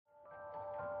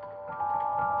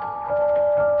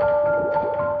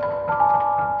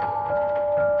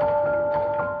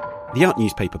The Art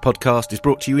Newspaper podcast is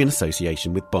brought to you in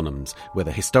association with Bonhams, where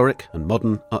the historic and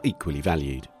modern are equally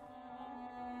valued.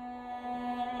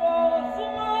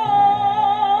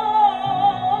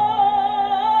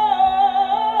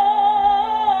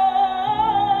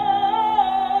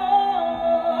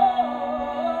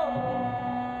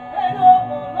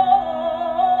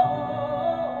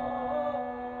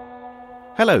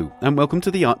 Hello, and welcome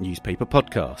to the Art Newspaper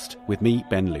podcast, with me,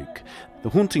 Ben Luke. The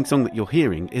haunting song that you're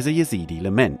hearing is a Yazidi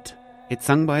lament. It's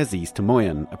sung by Aziz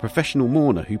Tamoyan, a professional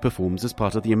mourner who performs as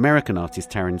part of the American artist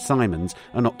Taryn Simon's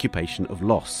An Occupation of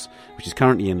Loss, which is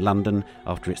currently in London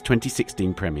after its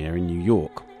 2016 premiere in New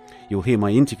York. You'll hear my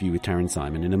interview with Taryn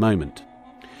Simon in a moment.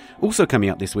 Also coming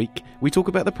up this week, we talk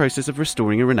about the process of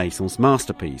restoring a Renaissance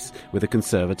masterpiece with a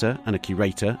conservator and a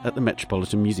curator at the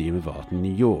Metropolitan Museum of Art in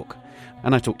New York.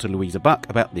 And I talked to Louisa Buck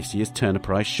about this year's Turner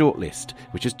Prize shortlist,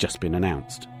 which has just been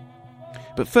announced.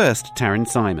 But first, Taryn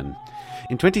Simon.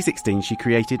 In 2016, she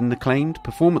created an acclaimed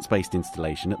performance-based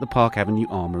installation at the Park Avenue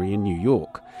Armory in New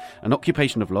York. An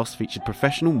Occupation of Loss featured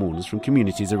professional mourners from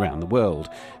communities around the world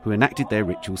who enacted their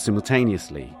rituals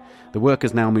simultaneously. The work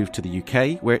has now moved to the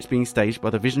UK, where it's being staged by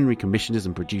the visionary commissioners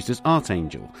and producers Art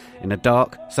Angel, in a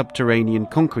dark, subterranean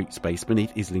concrete space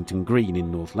beneath Islington Green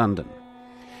in North London.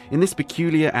 In this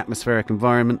peculiar atmospheric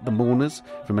environment, the mourners,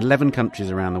 from 11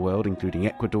 countries around the world, including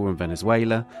Ecuador and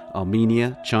Venezuela,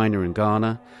 Armenia, China and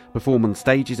Ghana, perform on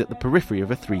stages at the periphery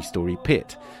of a 3-storey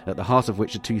pit, at the heart of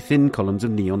which are 2 thin columns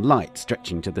of neon light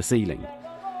stretching to the ceiling.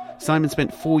 Simon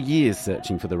spent 4 years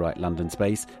searching for the right London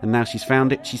space, and now she's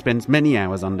found it, she spends many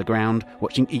hours underground,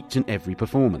 watching each and every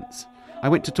performance. I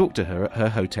went to talk to her at her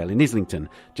hotel in Islington,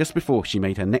 just before she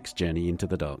made her next journey into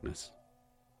the darkness.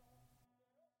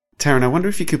 Taryn, I wonder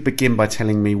if you could begin by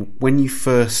telling me when you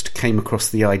first came across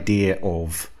the idea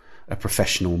of a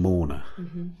professional mourner.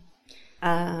 Mm-hmm.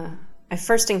 I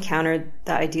first encountered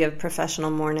the idea of professional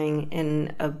mourning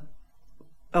in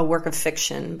a work of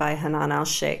fiction by Hanan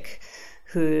al-Sheikh,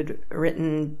 who'd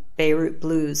written Beirut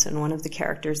Blues, and one of the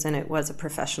characters in it was a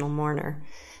professional mourner.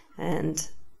 And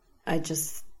I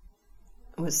just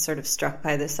was sort of struck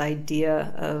by this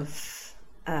idea of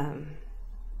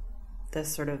the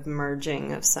sort of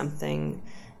merging of something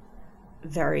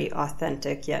very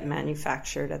authentic yet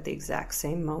manufactured at the exact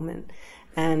same moment,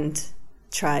 and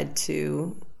tried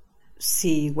to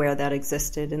see where that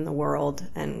existed in the world,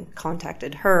 and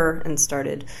contacted her and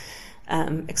started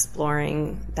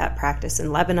exploring that practice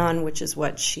in Lebanon, which is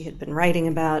what she had been writing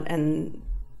about, and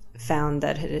found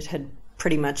that it had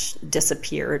pretty much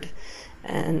disappeared,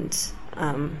 and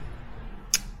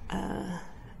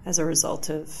as a result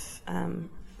of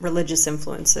religious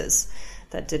influences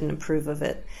that didn't approve of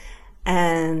it,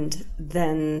 and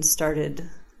then started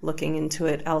looking into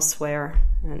it elsewhere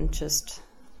and just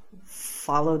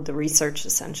followed the research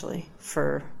essentially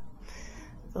for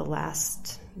the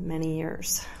last many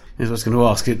years. I was going to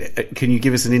ask, can you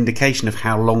give us an indication of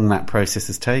how long that process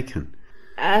has taken?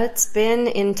 It's been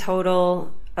in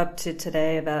total up to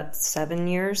today about 7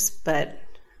 years, but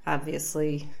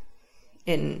obviously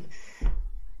in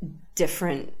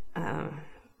different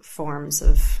forms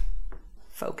of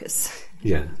focus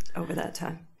over that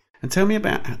time. And tell me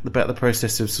about the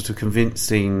process of sort of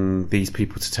convincing these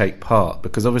people to take part,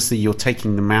 because obviously you're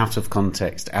taking them out of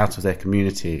context, out of their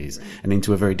communities, and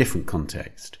into a very different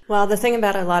context. Well, the thing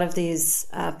about a lot of these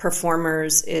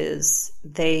performers is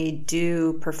they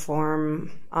do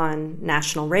perform on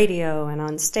national radio and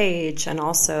on stage, and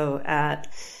also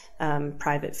at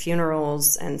private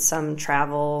funerals, and some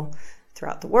travel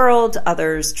throughout the world,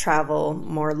 others travel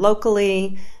more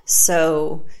locally.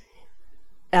 So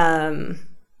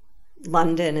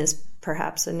London is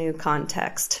perhaps a new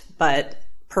context, but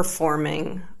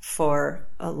performing for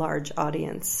a large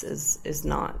audience is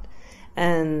not.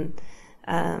 And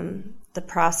the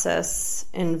process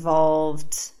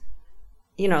involved,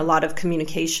 a lot of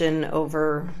communication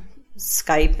over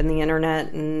Skype and the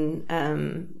internet,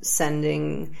 and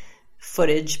sending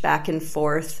footage back and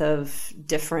forth of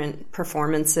different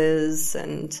performances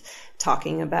and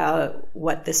talking about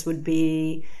what this would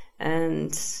be,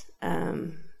 and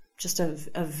just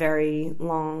a very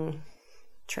long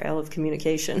trail of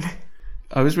communication.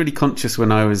 I was really conscious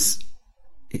when I was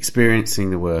experiencing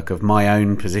the work of my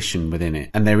own position within it,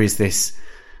 and there is this,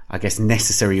 I guess,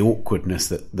 necessary awkwardness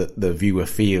that the viewer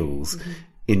feels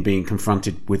in being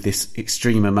confronted with this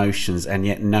extreme emotions, and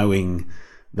yet knowing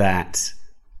that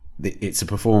it's a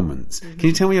performance. Can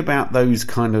you tell me about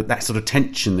that sort of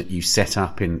tension that you set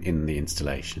up in the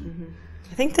installation?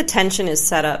 I think the tension is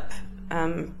set up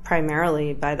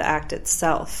primarily by the act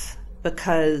itself,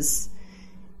 because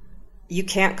you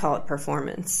can't call it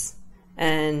performance,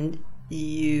 and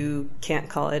you can't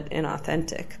call it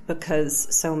inauthentic,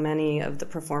 because so many of the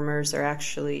performers are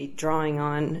actually drawing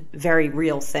on very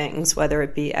real things, whether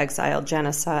it be exile,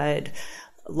 genocide,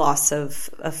 loss of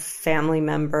a family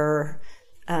member.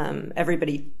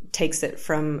 Everybody takes it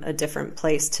from a different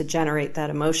place to generate that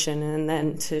emotion and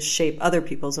then to shape other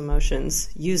people's emotions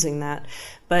using that.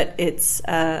 But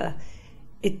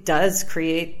it does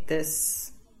create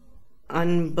this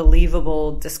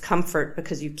unbelievable discomfort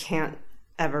because you can't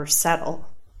ever settle.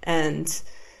 And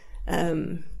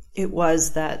it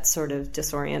was that sort of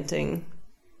disorienting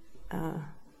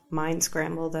mind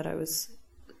scramble that I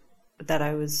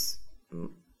was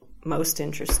most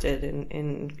interested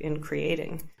in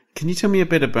creating. Can you tell me a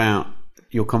bit about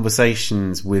your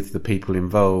conversations with the people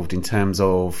involved in terms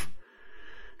of,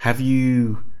 have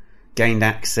you gained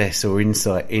access or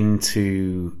insight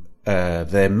into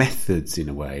their methods in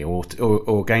a way,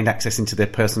 or gained access into their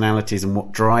personalities and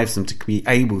what drives them to be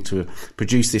able to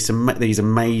produce these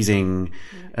amazing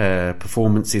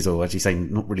performances, or as you say,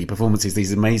 not really performances,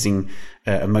 these amazing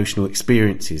emotional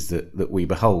experiences that we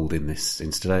behold in this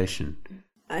installation?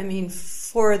 I mean,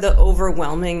 for the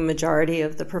overwhelming majority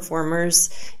of the performers,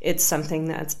 it's something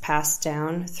that's passed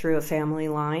down through a family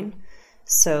line.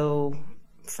 So,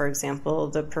 for example,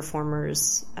 the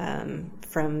performers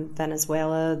from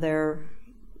Venezuela, their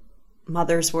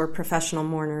mothers were professional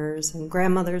mourners and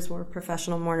grandmothers were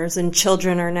professional mourners, and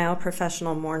children are now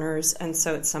professional mourners. And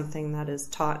so it's something that is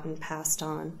taught and passed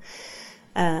on.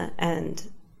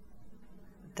 And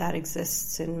that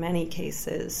exists in many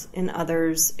cases. In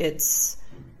others, it's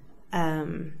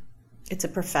a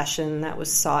profession that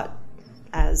was sought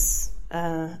as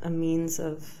a means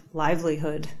of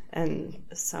livelihood. And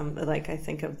some, like I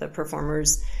think of the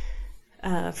performers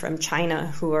from China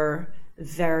who are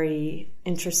very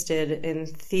interested in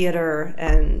theater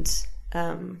and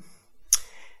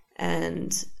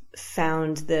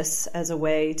found this as a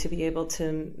way to be able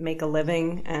to make a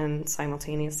living and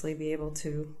simultaneously be able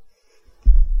to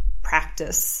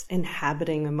practice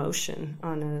inhabiting emotion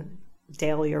on a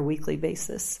daily or weekly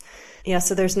basis. Yeah,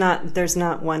 so there's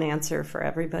not one answer for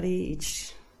everybody.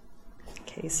 Each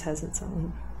case has its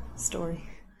own story.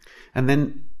 And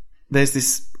then there's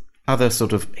this other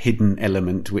sort of hidden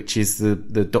element, which is the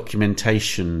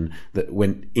documentation that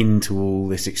went into all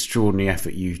this extraordinary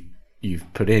effort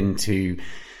you've put in to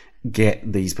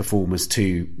get these performers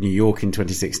to New York in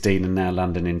 2016 and now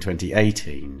London in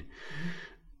 2018.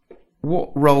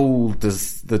 What role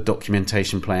does the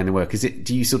documentation play in the work?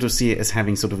 Do you sort of see it as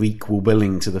having sort of equal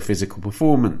billing to the physical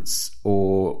performance,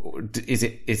 or is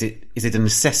it a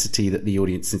necessity that the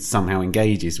audience somehow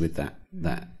engages with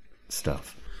that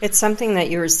stuff? It's something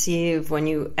that you receive when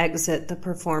you exit the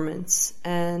performance.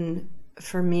 And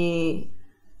for me,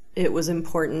 it was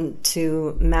important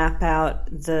to map out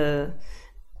the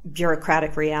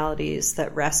bureaucratic realities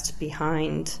that rest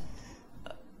behind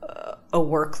a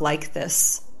work like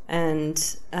this,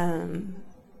 and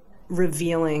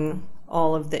revealing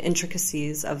all of the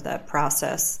intricacies of that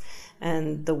process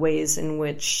and the ways in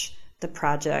which the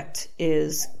project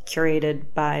is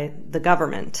curated by the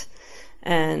government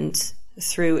and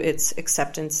through its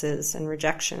acceptances and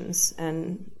rejections,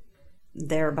 and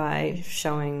thereby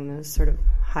showing the sort of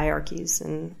hierarchies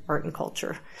in art and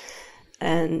culture.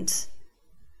 And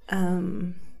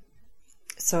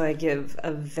so I give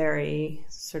a very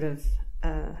sort of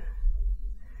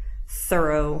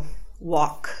thorough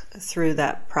walk through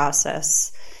that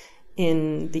process.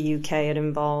 In the UK, it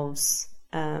involves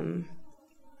the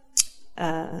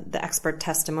expert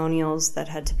testimonials that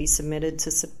had to be submitted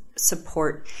to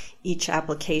support each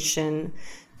application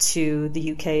to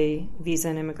the UK Visa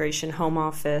and Immigration Home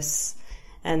Office,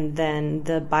 and then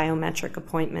the biometric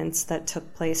appointments that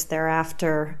took place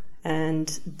thereafter, and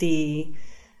the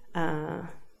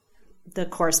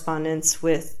correspondence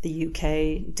with the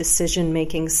UK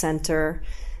decision-making center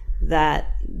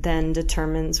that then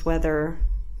determines whether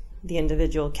the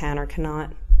individual can or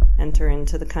cannot enter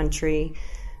into the country.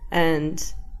 And,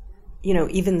 you know,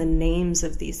 even the names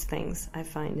of these things I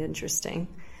find interesting,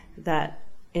 that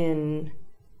in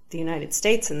the United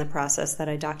States, in the process that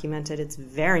I documented, it's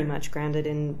very much grounded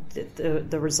in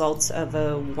the results of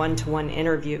a one-to-one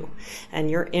interview,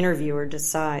 and your interviewer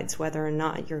decides whether or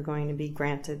not you're going to be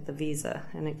granted the visa.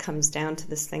 And it comes down to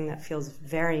this thing that feels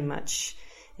very much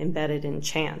embedded in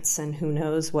chance, and who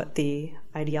knows what the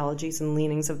ideologies and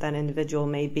leanings of that individual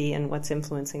may be and what's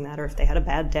influencing that, or if they had a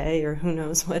bad day, or who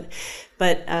knows what.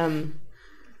 But and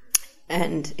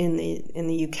in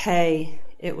the UK,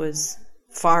 it was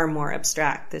far more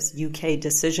abstract, this UK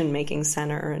decision-making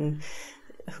center, and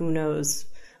who knows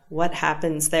what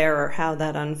happens there or how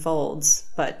that unfolds.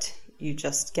 But you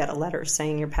just get a letter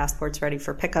saying your passport's ready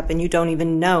for pickup, and you don't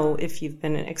even know if you've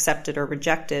been accepted or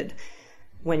rejected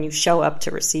when you show up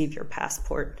to receive your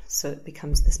passport. So it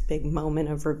becomes this big moment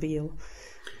of reveal.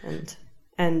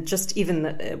 And just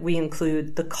even we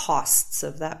include the costs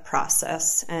of that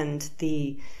process and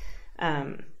the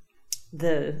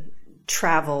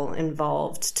travel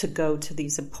involved to go to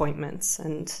these appointments,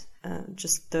 and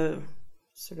just the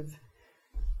sort of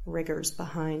rigors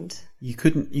behind. You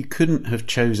couldn't have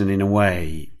chosen, in a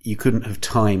way, you couldn't have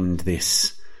timed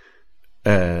this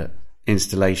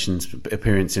installation's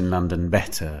appearance in London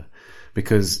better,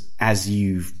 because as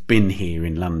you've been here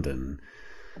in London,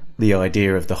 the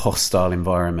idea of the hostile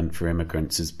environment for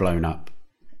immigrants has blown up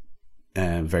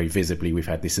very visibly. We've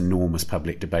had this enormous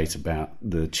public debate about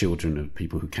the children of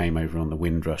people who came over on the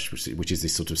Windrush, which is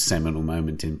this sort of seminal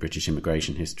moment in British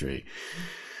immigration history.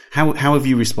 How have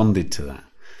you responded to that?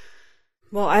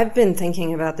 Well, I've been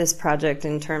thinking about this project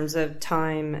in terms of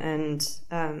time and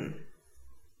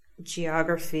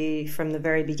geography from the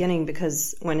very beginning,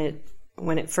 because when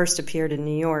it first appeared in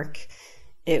New York,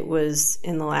 it was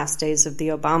in the last days of the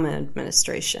Obama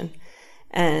administration.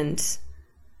 And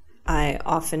I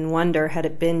often wonder, had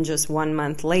it been just 1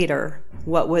 month later,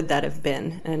 what would that have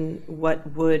been? And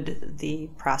what would the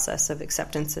process of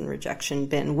acceptance and rejection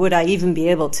been? Would I even be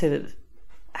able to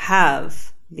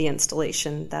have the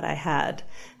installation that I had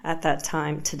at that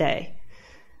time today?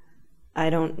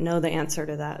 I don't know the answer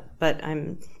to that, but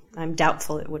I'm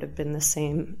doubtful it would have been the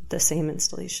same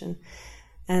installation.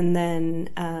 And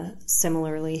then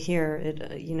similarly here,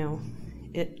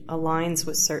 it aligns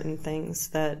with certain things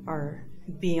that are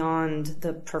beyond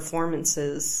the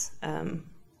performance's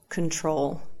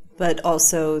control, but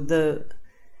also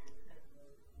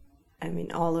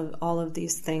all of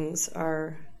these things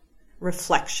are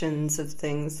reflections of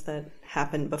things that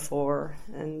happened before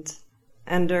and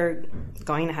are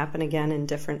going to happen again in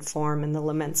different form, and the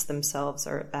laments themselves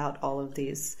are about all of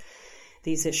these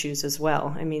issues as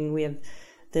well. I mean, we have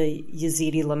the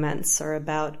Yazidi laments are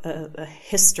about a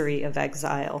history of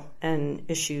exile and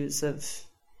issues of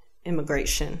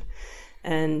immigration,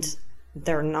 and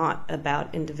they're not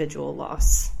about individual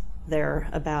loss. They're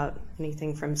about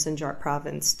anything from Sinjar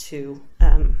province to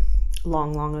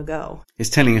long, long ago. It's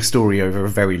telling a story over a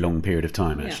very long period of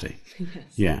time, actually.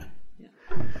 Yeah. Yes.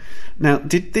 Yeah. Now,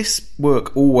 did this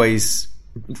work always,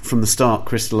 from the start,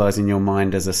 crystallise in your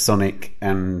mind as a sonic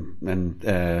and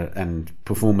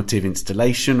performative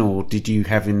installation, or did you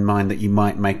have in mind that you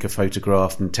might make a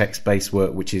photograph and text-based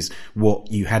work, which is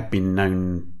what you had been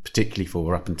known particularly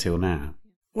for up until now?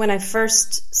 When I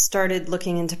first started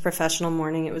looking into professional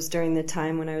mourning, it was during the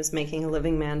time when I was making A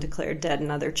Living Man Declared Dead and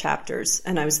Other Chapters,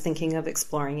 and I was thinking of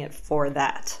exploring it for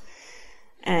that.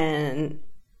 And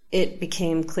it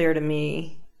became clear to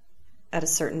me at a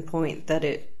certain point that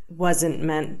it wasn't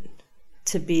meant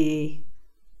to be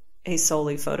a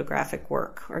solely photographic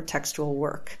work or textual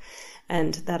work,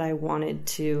 and that I wanted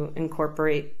to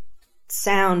incorporate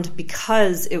sound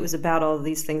because it was about all of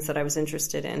these things that I was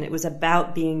interested in. It was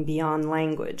about being beyond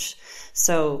language.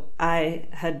 So I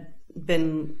had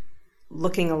been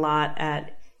looking a lot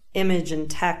at image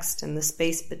and text and the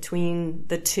space between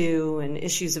the two and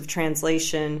issues of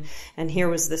translation, and here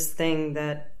was this thing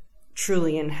that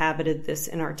truly inhabited this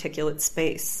inarticulate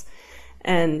space.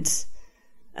 And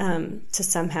to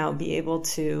somehow be able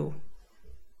to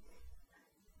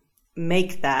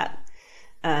make that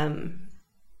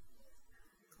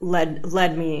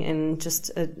led me in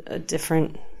just a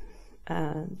different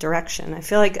direction. I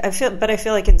feel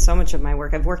like in so much of my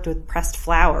work, I've worked with pressed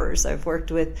flowers, I've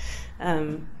worked with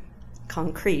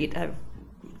concrete, I've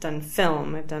done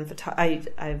film,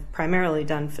 I've primarily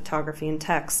done photography and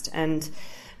text,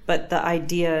 but the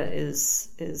idea is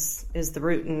the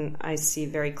root, and I see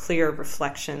very clear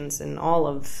reflections in all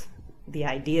of the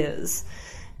ideas,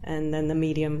 and then the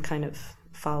medium kind of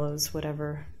follows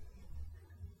whatever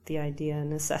the idea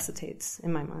necessitates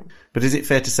in my mind. But is it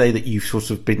fair to say that you've sort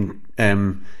of been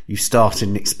you started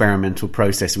an experimental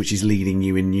process which is leading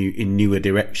you in newer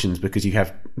directions, because you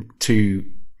have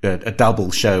a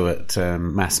double show at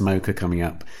Mass Mocha coming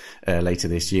up later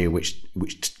this year, which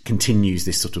continues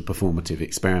this sort of performative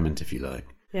experiment, if you like.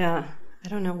 Yeah, I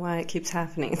don't know why it keeps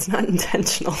happening. It's not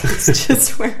intentional. It's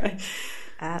just where I'm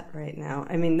at right now.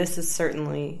 I mean, this is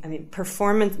certainly,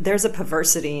 performance, there's a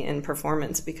perversity in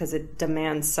performance because it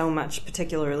demands so much,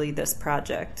 particularly this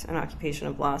project, An Occupation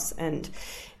of Loss, and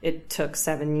it took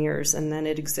 7 years, and then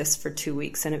it exists for 2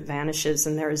 weeks and it vanishes,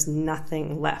 and there is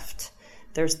nothing left.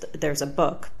 There's a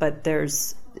book, but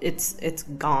it's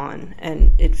gone,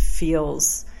 and it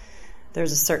feels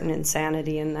there's a certain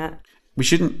insanity in that. We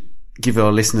shouldn't give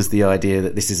our listeners the idea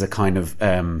that this is a kind of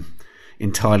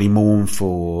entirely mournful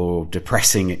or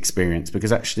depressing experience,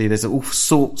 because actually there's all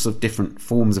sorts of different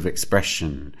forms of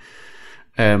expression.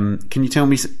 Can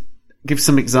you give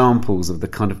some examples of the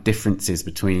kind of differences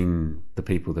between the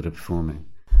people that are performing?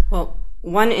 Well,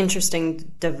 one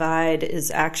interesting divide is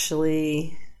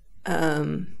actually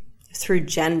through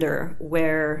gender,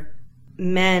 where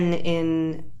men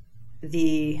in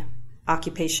the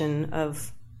occupation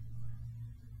of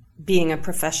being a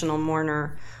professional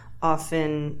mourner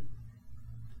often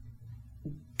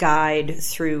guide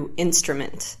through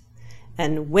instrument,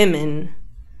 and women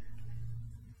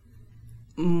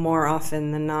more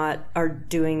often than not are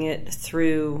doing it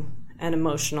through an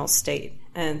emotional state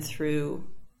and through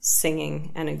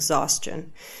singing and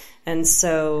exhaustion. And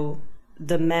so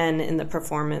the men in the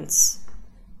performance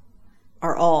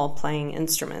are all playing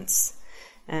instruments.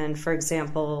 And for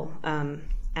example,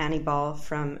 Anibal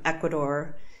from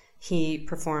Ecuador, he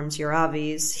performs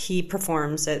Yuravis. He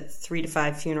performs at 3 to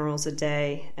 5 funerals a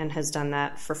day and has done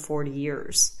that for 40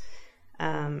 years.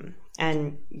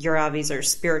 And Yuravis are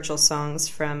spiritual songs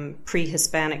from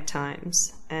pre-Hispanic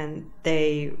times, and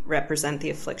they represent the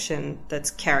affliction that's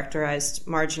characterized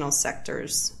marginal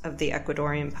sectors of the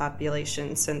Ecuadorian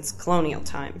population since colonial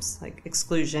times, like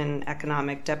exclusion,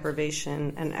 economic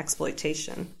deprivation, and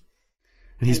exploitation.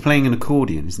 And he's playing an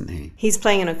accordion, isn't he? He's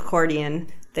playing an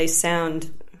accordion. They sound...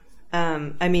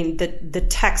 the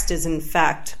text is in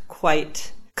fact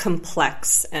quite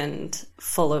complex and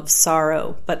full of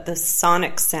sorrow, but the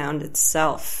sonic sound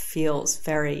itself feels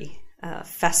very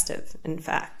festive. In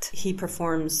fact, he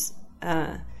performs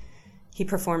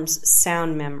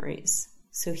sound memories,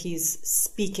 so he's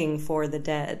speaking for the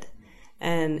dead,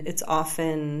 and it's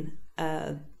often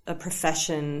a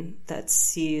profession that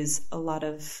sees a lot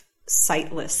of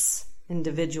sightless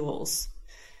individuals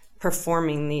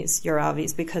performing these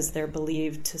Yuravis because they're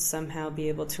believed to somehow be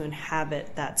able to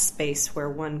inhabit that space where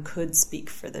one could speak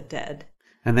for the dead.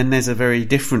 And then there's a very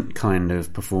different kind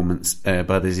of performance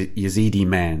by the Yazidi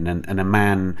men, and a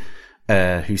man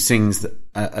who sings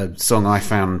a song I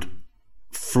found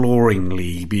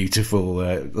flooringly beautiful.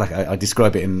 Like I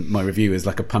describe it in my review as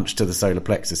like a punch to the solar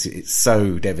plexus. It's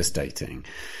so devastating.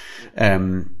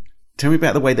 Tell me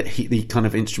about the way that the kind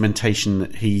of instrumentation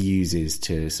that he uses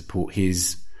to support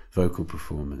his vocal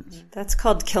performance. That's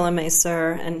called Kilame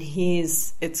Sur, and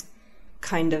it's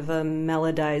kind of a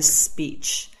melodized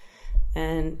speech,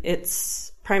 and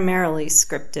it's primarily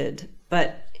scripted,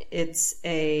 but it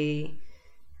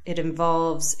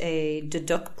involves a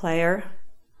duduk player,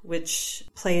 which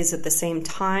plays at the same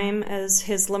time as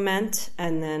his lament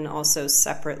and then also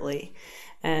separately,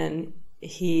 and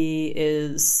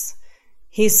he's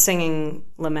singing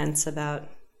laments about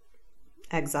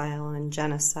exile and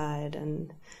genocide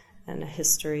and a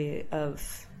history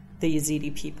of the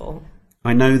Yazidi people.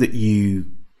 I know that you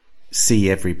see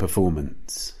every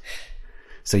performance.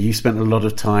 So you spent a lot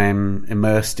of time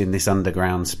immersed in this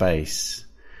underground space,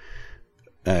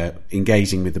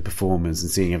 engaging with the performers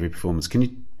and seeing every performance. Can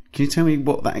you tell me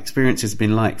what that experience has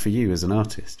been like for you as an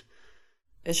artist?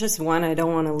 It's just one I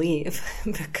don't want to leave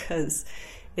because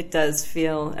it does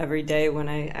feel every day when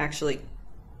I actually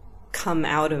come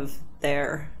out of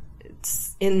there.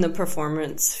 It's in the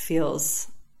performance feels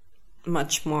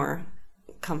much more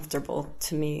comfortable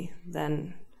to me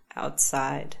than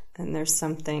outside. And there's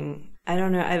something, I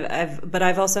don't know,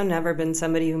 I've also never been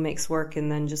somebody who makes work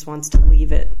and then just wants to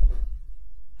leave it.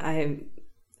 I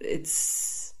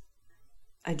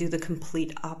do the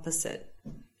complete opposite.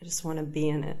 I just want to be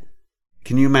in it.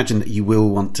 Can you imagine that you will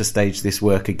want to stage this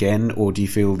work again, or do you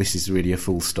feel this is really a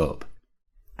full stop?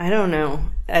 I don't know.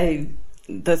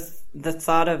 The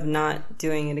thought of not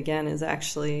doing it again is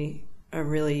actually a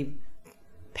really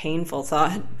painful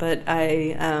thought, but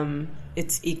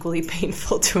it's equally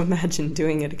painful to imagine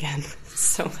doing it again.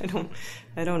 So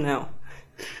I don't know.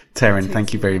 Taryn,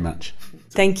 thank you very much.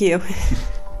 Thank you.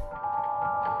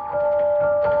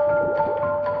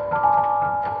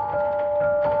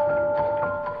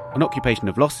 An Occupation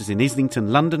of Loss is in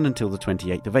Islington, London until the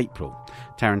 28th of April.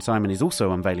 Taryn Simon is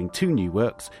also unveiling 2 new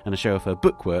works and a show of her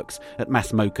book works at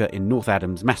Mass MoCA in North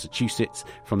Adams, Massachusetts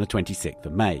from the 26th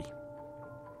of May.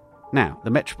 Now,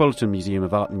 the Metropolitan Museum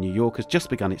of Art in New York has just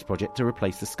begun its project to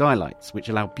replace the skylights, which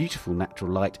allow beautiful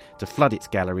natural light to flood its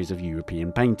galleries of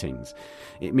European paintings.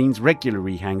 It means regular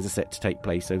rehangs are set to take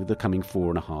place over the coming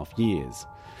 4.5 years.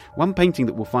 One painting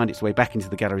that will find its way back into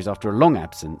the galleries after a long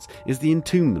absence is The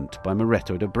Entombment by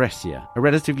Moretto da Brescia, a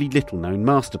relatively little-known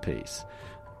masterpiece.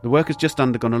 The work has just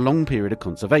undergone a long period of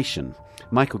conservation.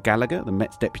 Michael Gallagher, the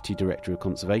Met's Deputy Director of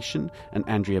Conservation, and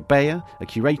Andrea Bayer, a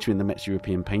curator in the Met's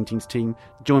European Paintings team,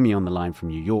 join me on the line from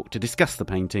New York to discuss the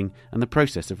painting and the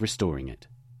process of restoring it.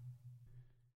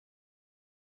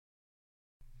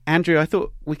 Andrew, I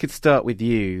thought we could start with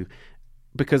you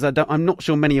because I'm not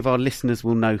sure many of our listeners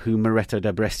will know who Moretto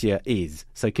da Brescia is.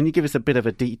 So can you give us a bit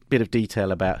of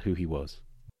detail about who he was?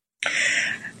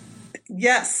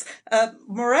 Yes,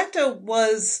 Moretto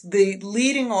was the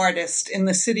leading artist in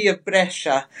the city of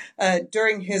Brescia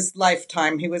during his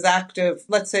lifetime. He was active,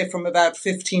 let's say, from about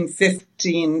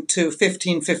 1515 to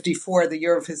 1554, the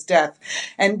year of his death.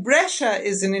 And Brescia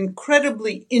is an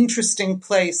incredibly interesting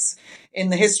place in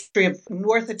the history of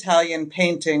North Italian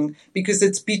painting because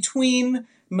it's between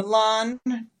Milan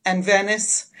and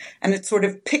Venice, and it sort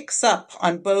of picks up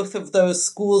on both of those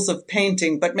schools of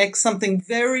painting, but makes something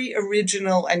very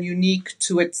original and unique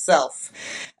to itself.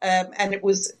 And it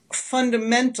was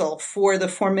fundamental for the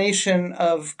formation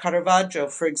of Caravaggio,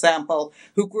 for example,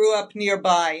 who grew up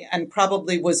nearby and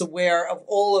probably was aware of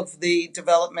all of the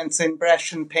developments in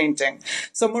Brescian painting.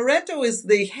 So Moretto is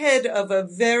the head of a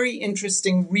very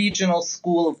interesting regional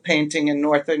school of painting in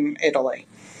northern Italy.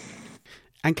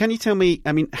 And can you tell me,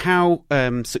 I mean, how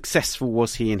successful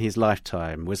was he in his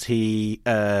lifetime? Was he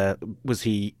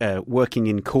working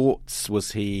in courts?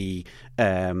 Was he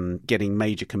getting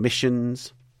major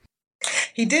commissions?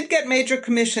 He did get major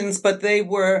commissions, but they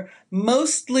were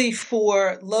mostly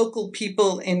for local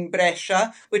people in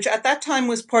Brescia, which at that time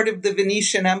was part of the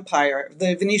Venetian Empire,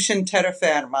 the Venetian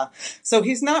terraferma. So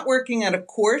he's not working at a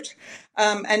court.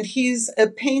 And he's a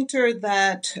painter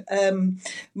that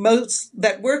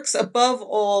works above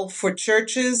all for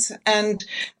churches and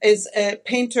is a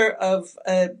painter of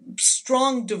a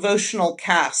strong devotional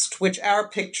cast, which our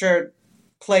picture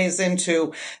plays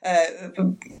into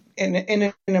in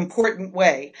an important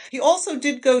way. He also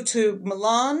did go to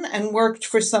Milan and worked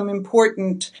for some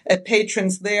important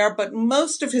patrons there, but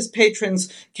most of his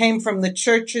patrons came from the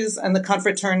churches and the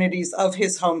confraternities of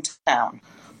his hometown.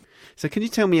 So can you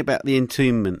tell me about the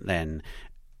entombment then?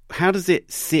 How does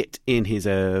it sit in his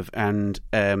oeuvre, and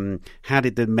how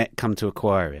did the Met come to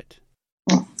acquire it?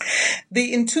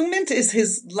 The Entombment is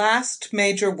his last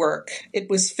major work. It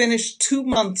was finished 2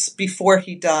 months before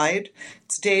he died.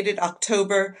 It's dated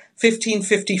October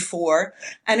 1554,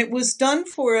 and it was done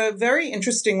for a very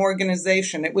interesting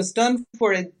organization. It was done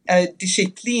for a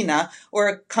disciplina, or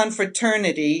a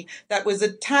confraternity, that was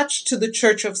attached to the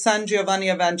Church of San Giovanni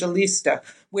Evangelista,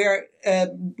 where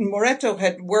Moretto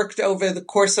had worked over the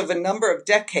course of a number of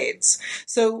decades.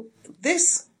 So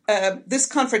this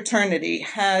confraternity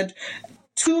had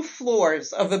 2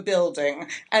 floors of a building,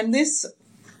 and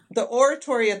the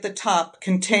oratory at the top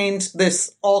contained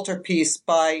this altarpiece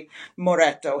by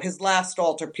Moretto, his last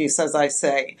altarpiece, as I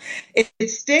say. It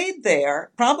stayed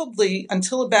there probably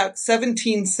until about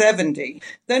 1770.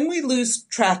 Then we lose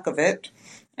track of it.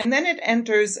 And then it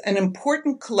enters an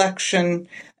important collection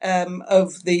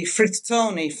of the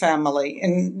Frizzoni family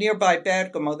in nearby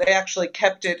Bergamo. They actually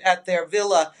kept it at their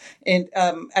villa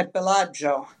at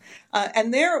Bellagio.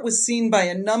 And there it was seen by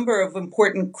a number of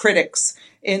important critics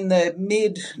in the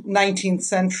mid-19th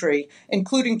century,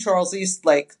 including Charles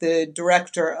Eastlake, the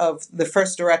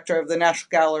first director of the National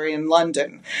Gallery in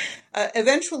London.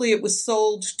 Eventually, it was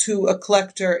sold to a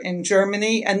collector in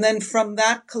Germany, and then from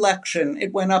that collection,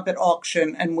 it went up at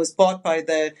auction and was bought by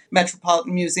the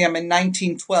Metropolitan Museum in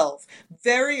 1912.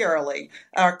 Very early.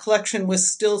 Our collection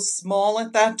was still small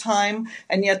at that time,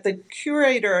 and yet the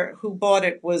curator who bought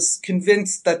it was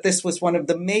convinced that this was one of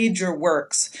the major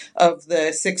works of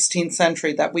the 16th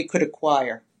century that we could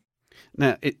acquire.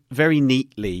 Now, very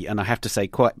neatly, and I have to say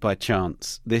quite by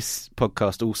chance, this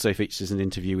podcast also features an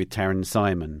interview with Taryn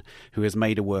Simon, who has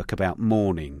made a work about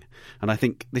mourning. And I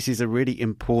think this is a really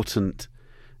important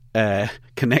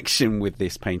connection with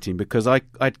this painting, because I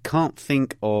can't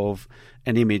think of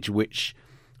an image which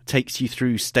takes you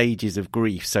through stages of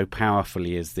grief so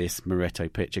powerfully as this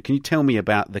Moretto picture. Can you tell me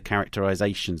about the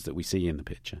characterizations that we see in the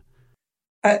picture?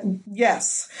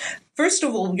 Yes. First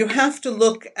of all, you have to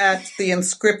look at the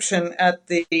inscription at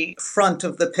the front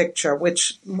of the picture,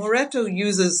 which Moretto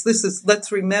uses.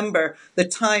 Let's remember the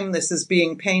time this is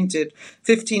being painted,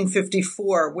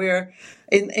 1554, where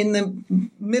in the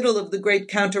middle of the great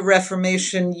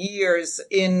Counter-Reformation years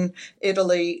in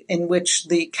Italy, in which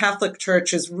the Catholic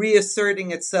Church is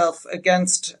reasserting itself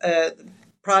against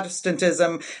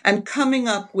Protestantism and coming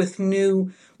up with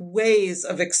new ways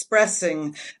of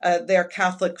expressing their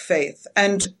Catholic faith.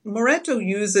 And Moretto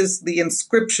uses the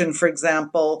inscription, for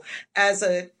example, as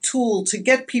a tool to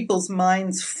get people's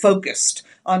minds focused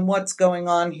on what's going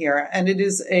on here. And it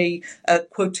is a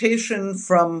quotation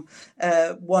from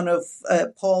one of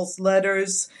Paul's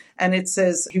letters, and it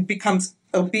says, he becomes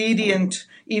obedient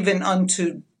even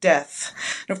unto death.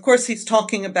 And of course, he's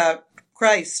talking about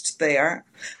Christ there.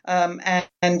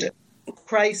 And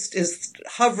Christ is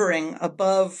hovering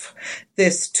above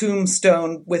this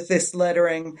tombstone with this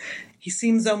lettering. He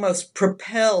seems almost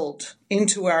propelled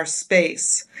into our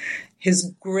space.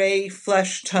 His gray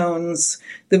flesh tones,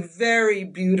 the very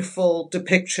beautiful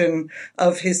depiction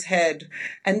of his head.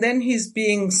 And then he's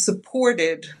being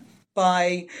supported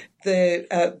by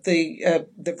the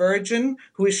Virgin,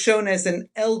 who is shown as an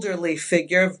elderly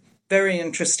figure. Very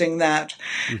interesting that.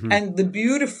 Mm-hmm. And the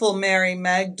beautiful Mary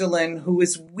Magdalene, who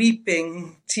is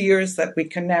weeping tears that we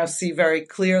can now see very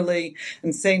clearly,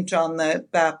 and St. John the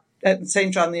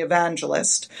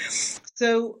Evangelist.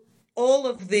 So all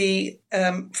of the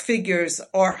figures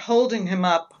are holding him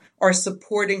up, are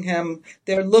supporting him.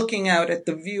 They're looking out at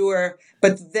the viewer,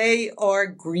 but they are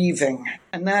grieving.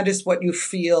 And that is what you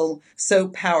feel so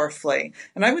powerfully.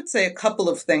 And I would say a couple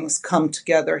of things come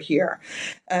together here.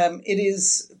 It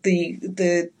is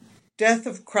the death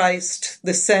of Christ,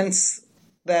 the sense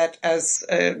that, as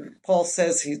Paul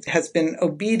says, he has been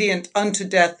obedient unto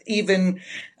death, even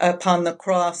upon the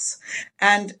cross.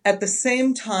 And at the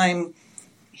same time,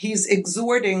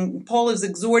 Paul is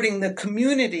exhorting the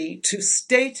community to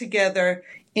stay together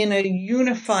in a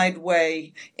unified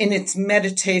way in its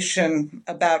meditation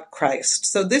about Christ.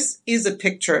 So this is a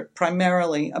picture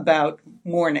primarily about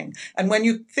mourning. And when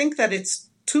you think that it's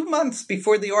 2 months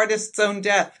before the artist's own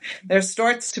death, there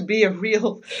starts to be a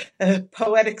real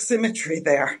poetic symmetry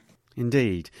there.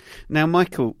 Indeed. Now,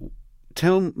 Michael,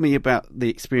 tell me about the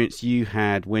experience you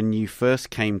had when you first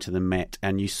came to the Met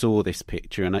and you saw this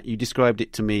picture, and you described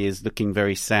it to me as looking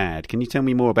very sad. Can you tell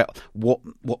me more about what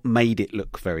made it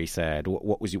look very sad?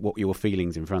 What were your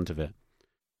feelings in front of it?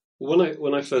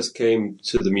 When I first came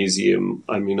to the museum,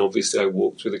 I mean, obviously I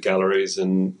walked through the galleries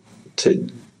and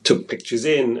took pictures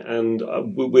in, and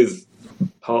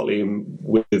partly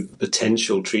with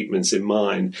potential treatments in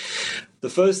mind. The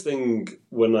first thing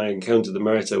when I encountered the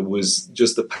Merita was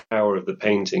just the power of the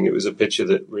painting. It was a picture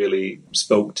that really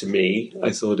spoke to me.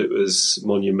 I thought it was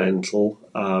monumental.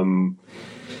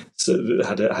 So it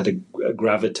had a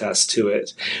gravitas to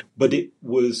it. But it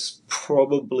was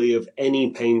probably, of any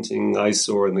painting I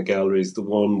saw in the galleries, the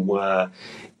one where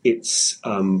its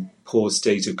poor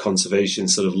state of conservation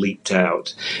sort of leaped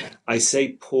out. I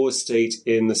say poor state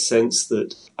in the sense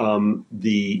that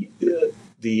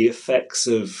the effects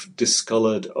of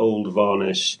discoloured old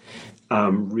varnish,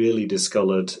 really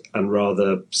discoloured, and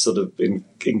rather sort of in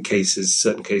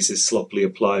certain cases sloppily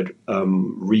applied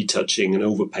retouching and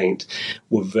overpaint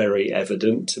were very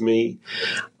evident to me.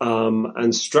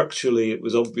 And structurally, it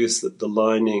was obvious that the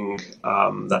lining,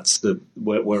 that's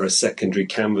where a secondary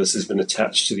canvas has been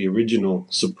attached to the original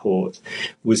support,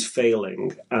 was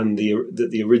failing, and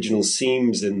the original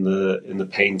seams in the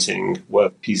painting, where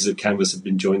pieces of canvas had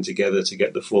been joined together to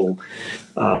get the full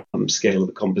scale of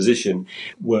the composition,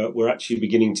 were actually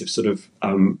beginning to sort of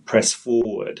press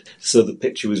forward, so the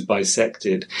picture was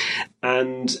bisected.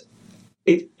 And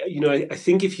I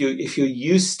think if you're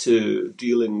used to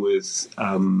dealing with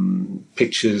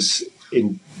pictures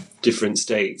in different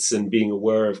states and being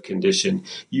aware of condition,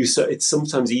 it's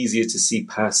sometimes easier to see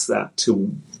past that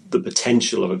to the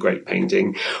potential of a great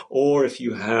painting, or if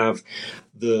you have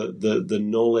the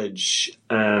knowledge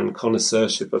and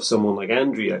connoisseurship of someone like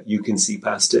Andrea, you can see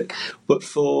past it. But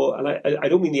I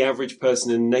don't mean the average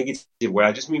person in a negative way,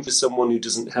 I just mean for someone who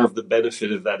doesn't have the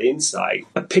benefit of that insight,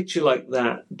 a picture like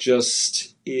that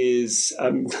just is,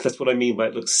 that's what I mean by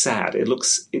it looks sad. It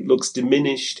looks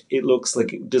diminished. It looks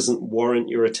like it doesn't warrant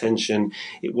your attention.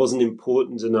 It wasn't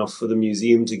important enough for the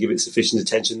museum to give it sufficient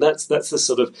attention. That's the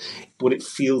sort of what it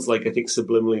feels like, I think,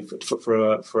 subliminally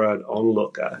for an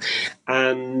onlooker.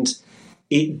 And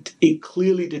it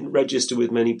clearly didn't register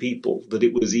with many people that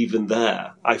it was even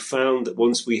there. I found that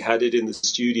once we had it in the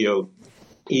studio,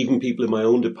 even people in my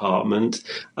own department,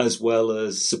 as well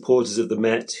as supporters of the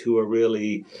Met who are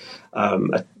really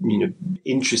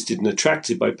interested and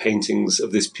attracted by paintings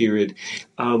of this period,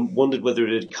 wondered whether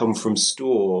it had come from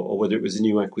store or whether it was a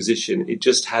new acquisition. It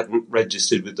just hadn't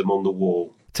registered with them on the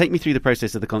wall. Take me through the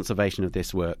process of the conservation of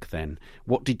this work then.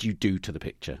 What did you do to the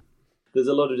picture? There's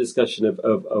a lot of discussion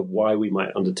of why we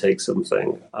might undertake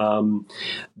something.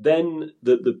 Then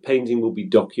the painting will be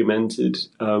documented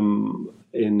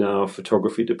in our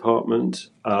photography department.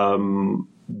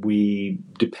 We,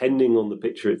 depending on the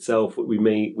picture itself, we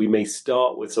may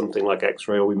start with something like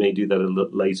X-ray, or we may do that at a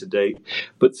later date.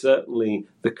 But certainly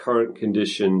the current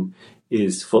condition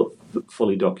is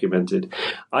fully documented.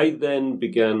 I then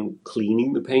began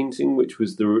cleaning the painting, which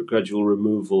was the gradual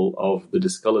removal of the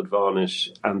discoloured varnish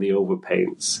and the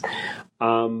overpaints.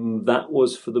 That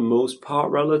was, for the most part,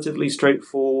 relatively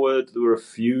straightforward. There were a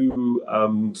few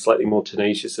slightly more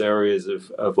tenacious areas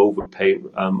of overpaint,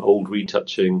 old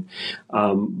retouching,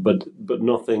 but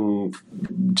nothing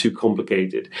too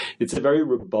complicated. It's a very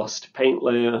robust paint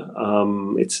layer.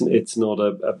 It's not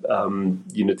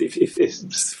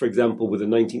if for example, with a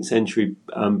 19th century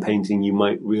painting, you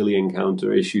might really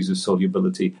encounter issues of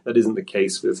solubility. That isn't the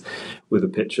case with a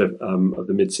picture of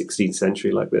the mid 16th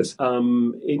century like this.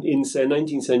 In say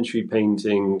 19th century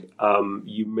painting,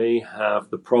 you may have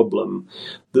the problem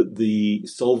that the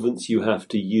solvents you have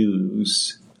to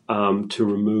use to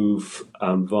remove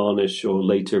varnish or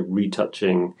later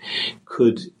retouching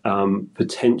could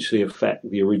potentially affect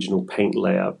the original paint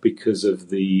layer because of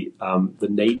the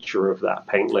nature of that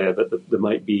paint layer. That there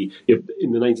might be,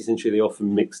 in the 19th century, they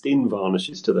often mixed in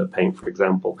varnishes to their paint, for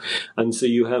example, and so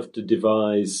you have to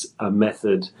devise a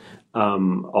method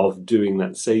of doing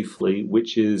that safely,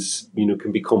 which is,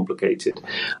 can be complicated.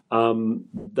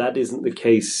 That isn't the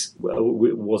case. Well,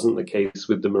 it wasn't the case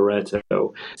with the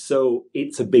Moretto. So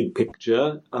it's a big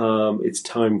picture. It's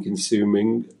time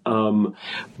consuming.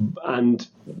 And,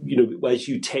 as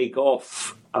you take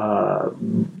off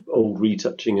old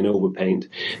retouching and overpaint,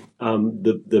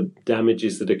 the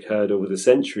damages that occurred over the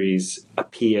centuries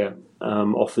appear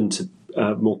often to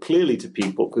more clearly to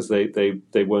people because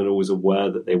they weren't always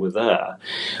aware that they were there.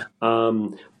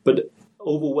 But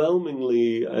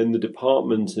overwhelmingly in the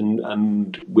department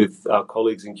and with our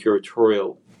colleagues in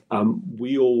curatorial,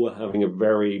 we all were having a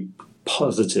very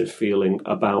positive feeling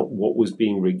about what was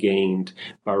being regained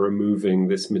by removing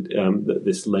this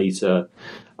later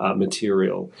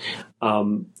material.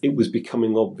 It was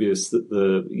becoming obvious that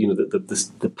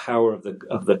the power of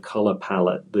the color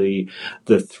palette, the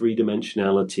three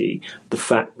dimensionality, the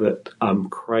fact that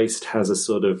Christ has a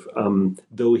sort of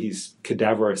though he's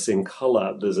cadaverous in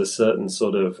color, there's a certain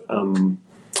sort of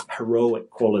heroic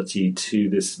quality to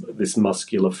this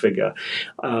muscular figure.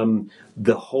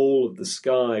 The whole of the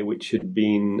sky, which had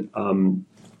been,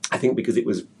 I think because it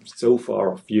was so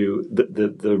far off view,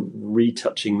 the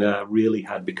retouching there really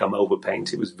had become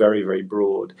overpaint. It was very, very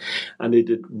broad. And it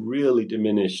had really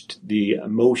diminished the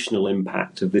emotional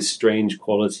impact of this strange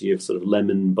quality of sort of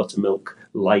lemon buttermilk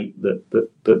light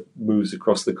that moves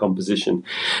across the composition.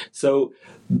 So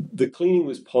the cleaning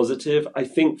was positive. I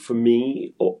think for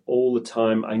me, all the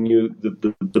time, I knew that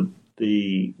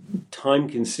the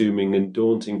time-consuming and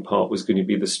daunting part was going to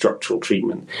be the structural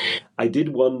treatment. I did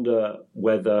wonder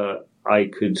whether I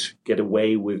could get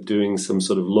away with doing some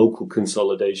sort of local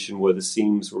consolidation where the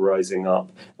seams were rising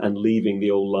up and leaving the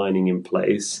old lining in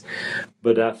place.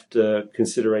 But after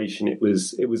consideration, it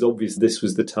was obvious this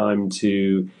was the time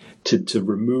to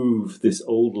remove this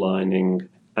old lining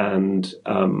and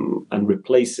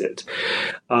replace it.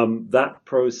 That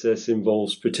process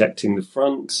involves protecting the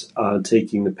front,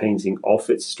 taking the painting off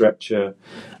its stretcher,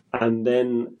 and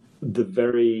then the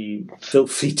very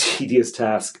filthy, tedious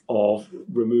task of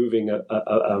removing a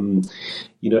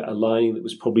lining that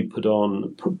was probably put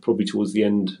on probably towards the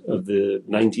end of the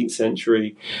 19th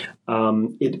century.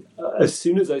 As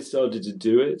soon as I started to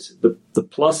do it, the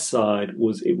plus side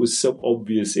was it was so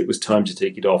obvious it was time to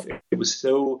take it off. It was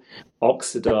so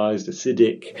oxidized,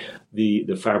 acidic, the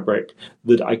fabric,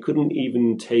 that I couldn't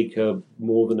even take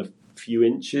more than a few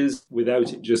inches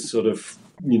without it just sort of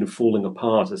falling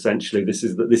apart. Essentially, this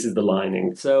is the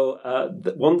lining. So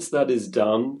once that is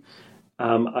done,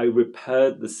 I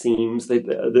repaired the seams. The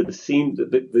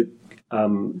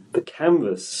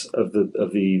canvas of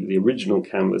the original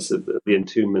canvas of the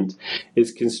entombment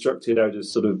is constructed out of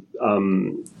sort of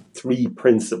three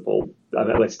principal.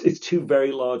 It's two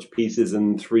very large pieces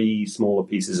and three smaller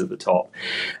pieces at the top,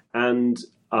 and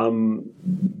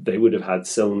they would have had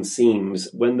sewn seams.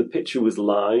 When the picture was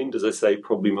lined, as I say,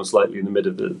 probably most likely in the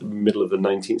middle of the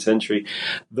 19th century,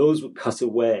 those were cut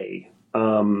away.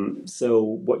 So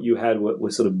what you had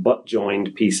were sort of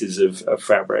butt-joined pieces of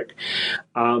fabric.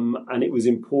 And it was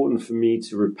important for me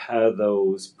to repair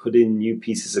those, put in new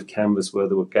pieces of canvas where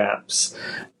there were gaps,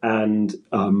 and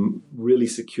really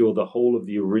secure the whole of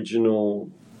the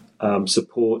original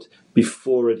support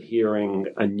before adhering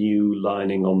a new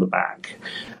lining on the back.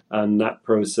 And that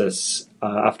process,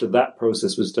 after that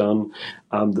process was done,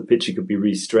 the picture could be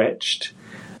restretched,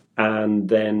 and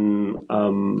then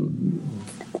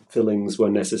fillings were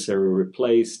necessarily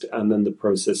replaced, and then the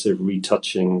process of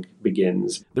retouching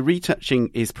begins. The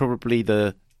retouching is probably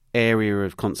the area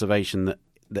of conservation that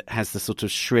that has the sort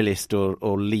of shrillest or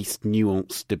least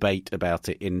nuanced debate about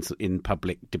it in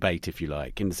public debate, if you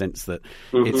like, in the sense that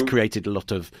it's created a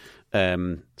lot of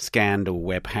scandal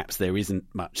where perhaps there isn't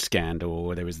much scandal,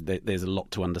 or there's a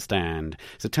lot to understand.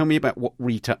 So tell me about what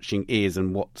retouching is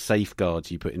and what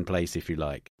safeguards you put in place, if you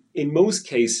like. In most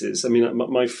cases, I mean,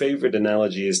 my favorite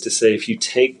analogy is to say if you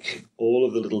take all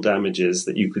of the little damages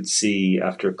that you could see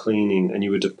after a cleaning and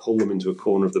you were to pull them into a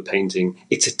corner of the painting,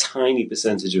 it's a tiny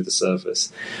percentage of the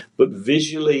surface. But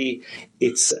visually,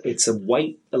 it's a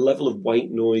level of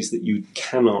white noise that you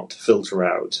cannot filter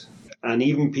out. And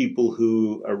even people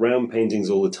who are around paintings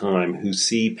all the time, who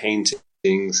see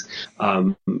paintings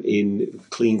in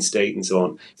clean state and so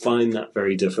on, find that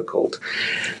very difficult.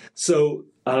 So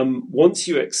once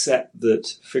you accept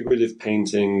that figurative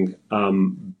painting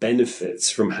benefits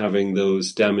from having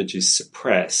those damages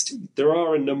suppressed, there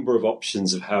are a number of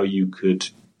options of how you could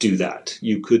do that.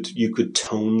 You could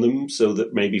tone them so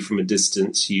that maybe from a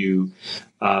distance you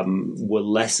were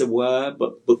less aware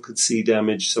but could see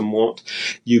damage somewhat.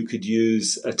 You could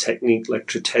use a technique like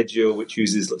trateggio, which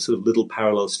uses sort of little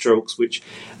parallel strokes, which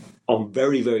on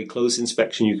very, very close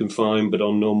inspection you can find, but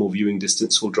on normal viewing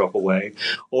distance will drop away.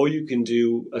 Or you can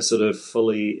do a sort of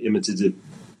fully imitative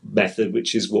method,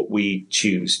 which is what we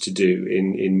choose to do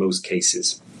in most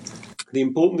cases. The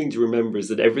important thing to remember is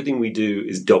that everything we do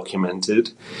is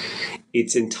documented.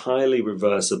 It's entirely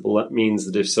reversible. That means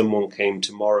that if someone came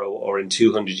tomorrow or in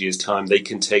 200 years' time, they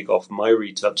can take off my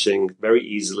retouching very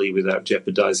easily without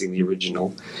jeopardizing the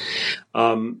original.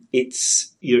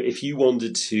 If you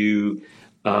wanted to...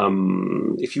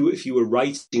 if you were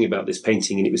writing about this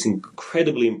painting and it was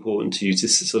incredibly important to you to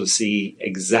sort of see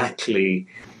exactly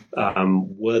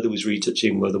where there was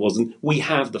retouching, where there wasn't, we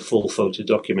have the full photo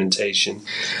documentation.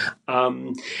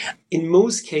 In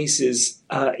most cases,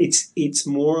 it's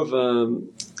more of a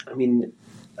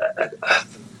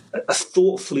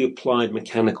thoughtfully applied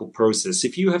mechanical process.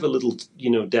 If you have a little,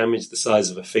 damage the size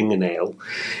of a fingernail,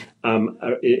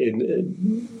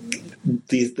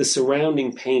 the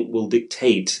surrounding paint will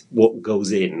dictate what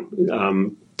goes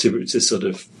in to sort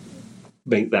of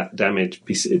make that damage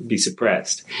be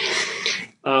suppressed.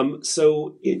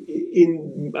 So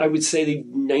I would say the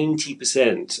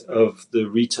 90% of the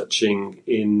retouching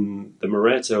in the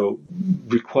Moretto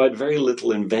required very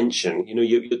little invention.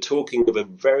 You're talking of a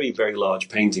very, very large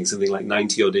painting, something like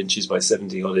 90 odd inches by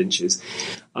 70 odd inches.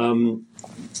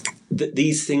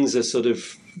 These things are sort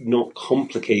of not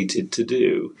complicated to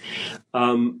do.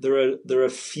 There are a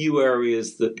few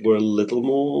areas that were a little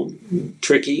more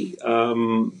tricky,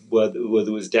 where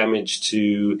there was damage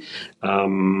to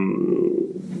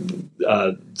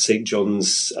St.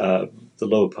 John's, the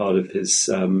lower part of his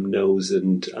nose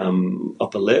and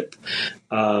upper lip,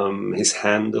 his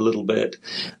hand a little bit.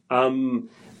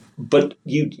 But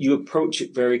you approach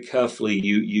it very carefully.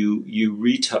 You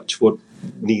retouch what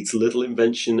needs little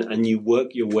invention, and you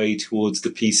work your way towards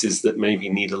the pieces that maybe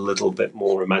need a little bit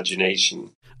more imagination.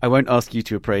 I won't ask you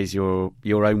to appraise your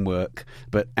own work,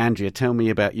 but Andrea, tell me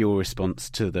about your response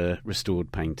to the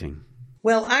restored painting.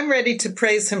 Well, I'm ready to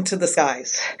praise him to the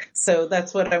skies. So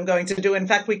that's what I'm going to do. In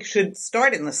fact, we should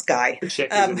start in the sky. Check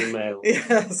it in the mail.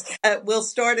 Yes, we'll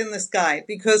start in the sky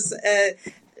because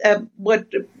what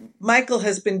Michael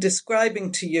has been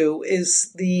describing to you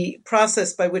is the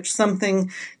process by which something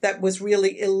that was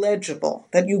really illegible,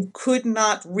 that you could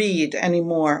not read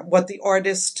anymore, what the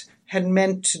artist had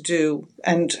meant to do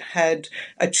and had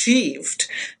achieved,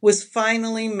 was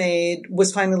finally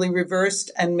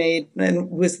reversed and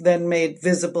was then made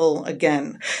visible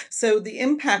again. So the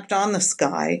impact on the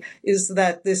sky is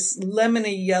that this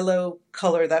lemony yellow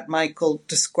color that Michael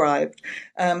described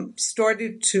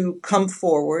started to come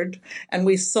forward, and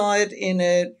we saw it in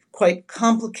a quite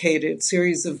complicated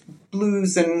series of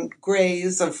blues and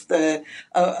grays of the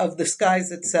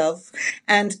skies itself,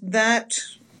 and that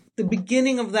the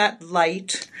beginning of that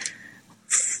light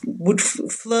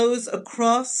flows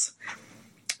across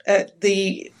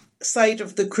the site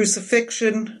of the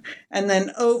crucifixion and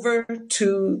then over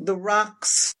to the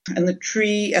rocks and the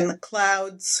tree and the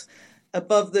clouds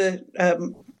above the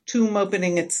tomb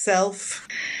opening itself.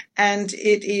 And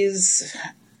it is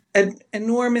an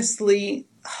enormously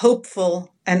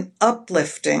hopeful and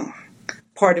uplifting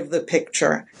part of the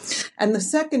picture. And the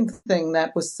second thing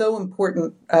that was so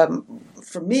important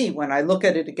for me when I look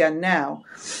at it again now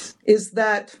is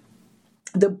that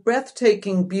the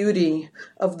breathtaking beauty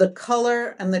of the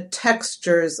color and the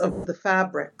textures of the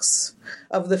fabrics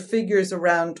of the figures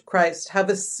around Christ have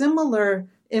a similar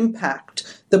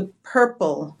impact. The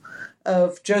purple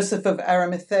of Joseph of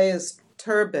Arimathea's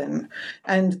turban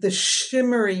and the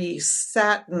shimmery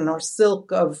satin or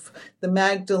silk of the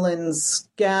Magdalene's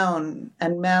gown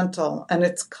and mantle and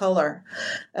its color.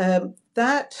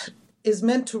 That is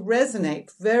meant to resonate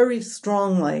very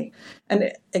strongly.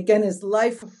 And again, is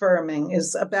life-affirming,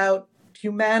 is about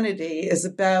humanity, is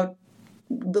about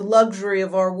the luxury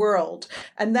of our world.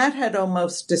 And that had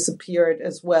almost disappeared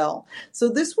as well. So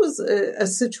this was a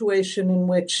situation in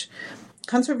which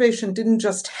conservation didn't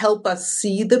just help us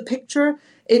see the picture,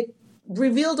 it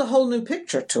revealed a whole new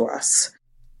picture to us.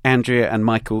 Andrea and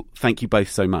Michael, thank you both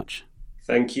so much.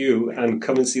 Thank you, and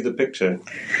come and see the picture.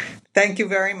 Thank you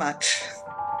very much.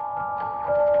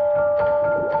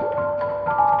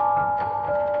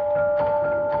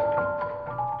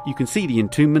 You can see the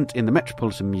entombment in the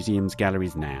Metropolitan Museum's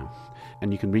galleries now,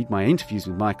 and you can read my interviews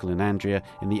with Michael and Andrea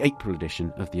in the April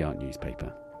edition of the art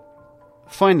newspaper.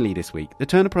 Finally this week, the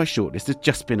Turner Prize shortlist has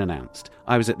just been announced.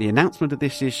 I was at the announcement of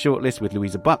this year's shortlist with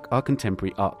Louisa Buck, our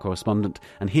contemporary art correspondent,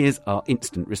 and here's our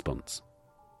instant response.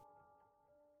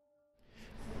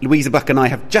 Louisa Buck and I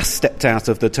have just stepped out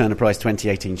of the Turner Prize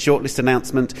 2018 shortlist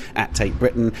announcement at Tate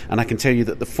Britain, and I can tell you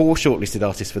that the 4 shortlisted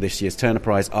artists for this year's Turner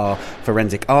Prize are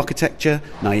Forensic Architecture,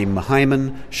 Naeem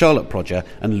Mahaiman, Charlotte Prodger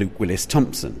and Luke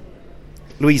Willis-Thompson.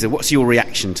 Louisa, what's your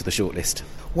reaction to the shortlist?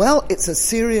 Well, it's a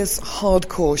serious,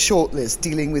 hardcore shortlist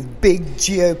dealing with big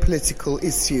geopolitical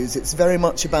issues. It's very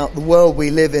much about the world we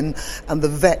live in and the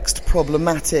vexed,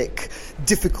 problematic,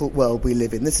 difficult world we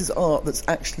live in. This is art that's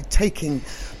actually taking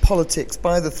politics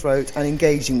by the throat and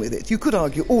engaging with it. You could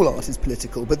argue all art is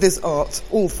political, but this art,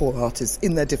 all 4 artists,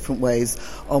 in their different ways,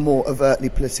 are more overtly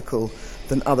political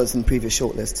than others in previous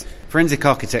shortlists. Forensic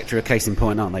Architecture are a case in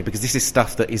point, aren't they? Because this is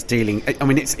stuff that is dealing... I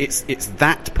mean, it's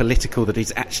that political that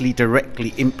is actually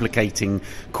directly implicating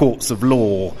courts of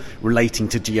law relating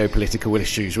to geopolitical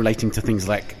issues, relating to things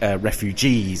like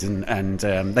refugees, and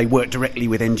they work directly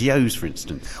with NGOs, for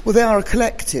instance. Well, they are a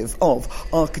collective of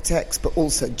architects, but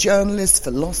also journalists,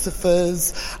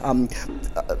 philosophers,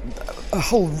 a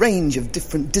whole range of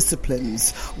different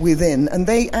disciplines within, and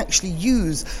they actually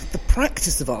use the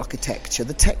practice of architecture,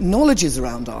 the technologies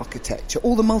around architecture,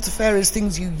 all the multifarious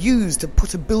things you use to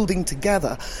put a building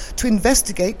together, to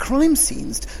investigate crime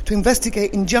scenes, to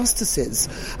investigate injustices,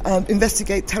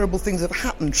 investigate terrible things that have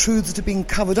happened, truths that are being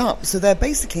covered up. So they're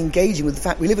basically engaging with the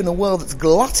fact we live in a world that's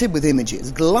glutted with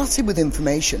images, glutted with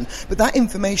information, but that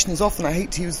information is often, I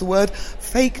hate to use the word,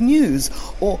 fake news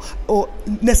or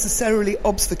necessarily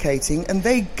obfuscating, and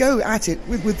they go at it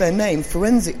with their name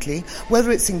forensically,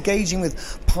 whether it's engaging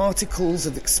with particles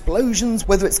of explosions,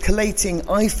 whether it's collating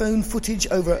iPhone footage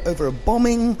over a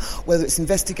bombing, whether it's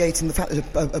investigating the fact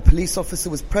that a police officer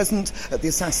was present at the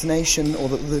assassination or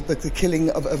the killing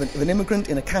of an immigrant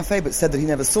in a cafe but said that he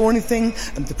never saw anything,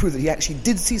 and to prove that he actually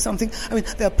did see something. I mean,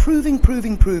 they're proving,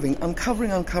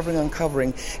 uncovering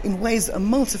in ways that are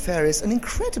multifarious and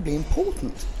incredibly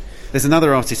important. There's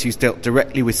another artist who's dealt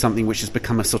directly with something which has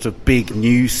become a sort of big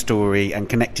news story and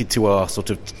connected to our sort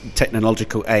of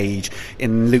technological age.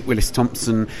 In Luke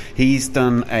Willis-Thompson, he's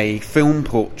done a film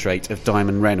portrait of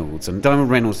Diamond Reynolds. And Diamond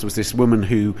Reynolds was this woman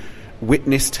who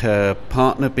witnessed her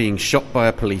partner being shot by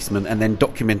a policeman and then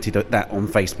documented that on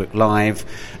Facebook Live.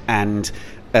 And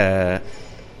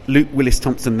Luke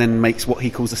Willis-Thompson then makes what he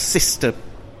calls a sister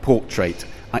portrait.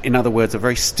 In other words, a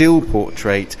very still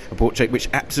portrait, a portrait which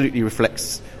absolutely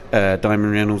reflects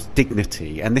Diamond Reynolds'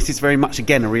 dignity. And this is very much,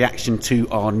 again, a reaction to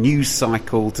our news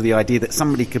cycle, to the idea that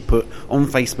somebody could put on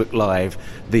Facebook Live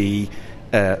the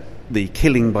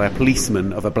killing by a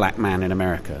policeman of a black man in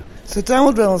America. So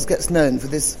Diamond Reynolds gets known for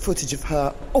this footage of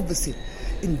her, obviously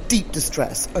in deep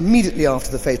distress, immediately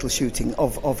after the fatal shooting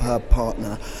of her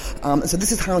partner. So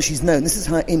this is how she's known, this is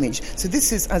her image. So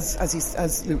this is,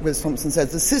 as Luke Willis-Thompson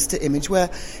says, the sister image, where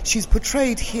she's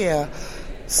portrayed here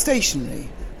stationary.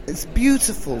 It's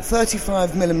beautiful,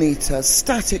 35mm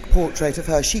static portrait of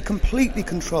her. She completely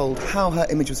controlled how her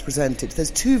image was presented.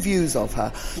 There's 2 views of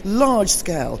her, large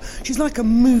scale. She's like a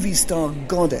movie star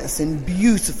goddess in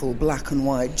beautiful black and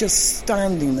white, just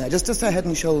standing there, just her head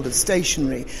and shoulders,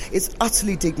 stationary. It's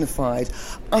utterly dignified,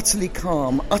 utterly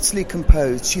calm, utterly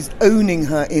composed. She's owning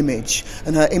her image,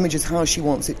 and her image is how she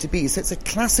wants it to be. So it's a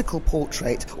classical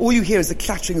portrait. All you hear is the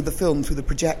clattering of the film through the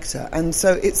projector, and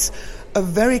so it's a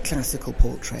very classical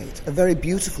portrait, a very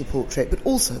beautiful portrait, but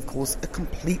also, of course, a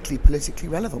completely politically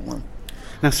relevant one.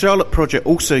 Now, Charlotte Prodger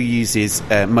also uses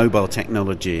mobile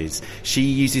technologies. She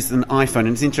uses an iPhone, and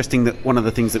it's interesting that one of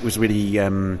the things that was really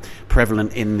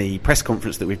prevalent in the press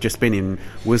conference that we've just been in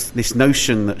was this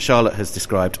notion that Charlotte has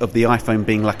described of the iPhone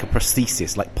being like a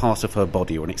prosthesis, like part of her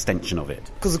body or an extension of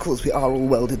it. Because, of course, we are all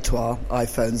welded to our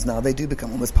iPhones now. They do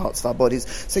become almost parts of our bodies.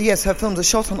 So, yes, her films are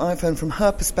shot on iPhone from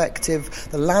her perspective,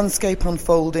 the landscape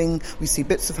unfolding, we see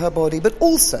bits of her body, but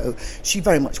also she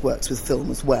very much works with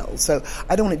film as well. So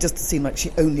I don't want it just to seem like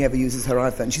she only ever uses her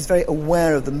iPhone. She's very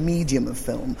aware of the medium of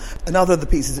film. And other of the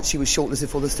pieces that she was shortlisted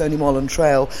for, the Stony Moreland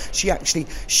Trail, she actually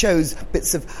shows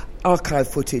bits of archive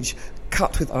footage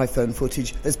cut with iPhone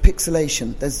footage. There's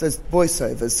pixelation, there's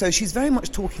voiceovers. So she's very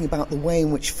much talking about the way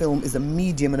in which film is a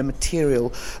medium and a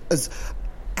material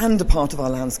and a part of our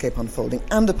landscape unfolding,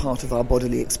 and a part of our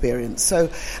bodily experience. So,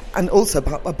 and also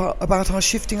about our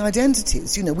shifting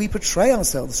identities. You know, we portray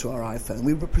ourselves through our iPhone,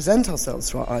 we represent ourselves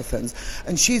through our iPhones,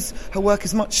 and her work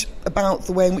is much about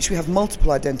the way in which we have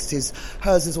multiple identities.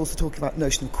 Hers is also talking about the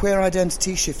notion of queer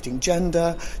identity, shifting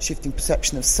gender, shifting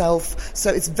perception of self.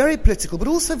 So it's very political, but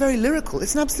also very lyrical.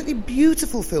 It's an absolutely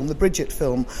beautiful film, the Bridget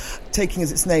film, taking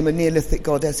as its name a Neolithic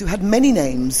goddess who had many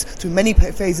names through many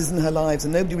phases in her lives,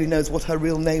 and nobody really knows what her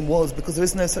real name was, because there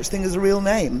is no such thing as a real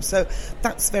name. So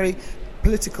that's very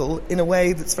political in a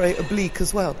way that's very oblique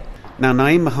as well. Now,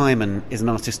 Naeem Hyman is an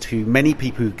artist who many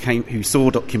people who saw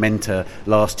Documenta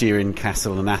last year in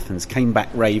Kassel and Athens came back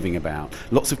raving about.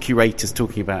 Lots of curators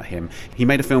talking about him. He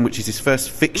made a film which is his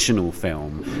first fictional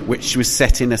film, which was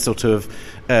set in a sort of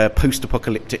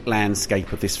post-apocalyptic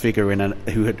landscape of this figure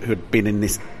who had been in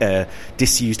this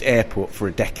disused airport for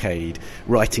a decade,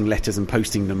 writing letters and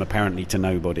posting them apparently to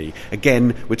nobody.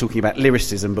 Again, we're talking about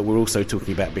lyricism, but we're also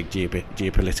talking about big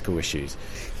geopolitical issues.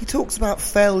 He talks about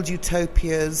failed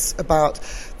utopias, about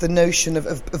the notion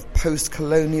of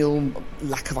post-colonial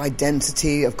lack of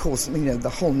identity. Of course, you know, the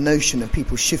whole notion of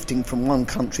people shifting from one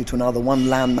country to another, one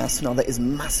landmass to another, is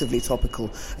massively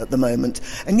topical at the moment.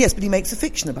 And yes, but he makes a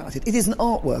fiction about it. It is an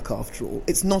artwork, after all.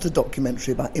 It's not a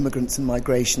documentary about immigrants and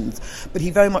migrations. But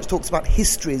he very much talks about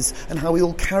histories and how we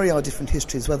all carry our different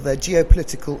histories, whether they're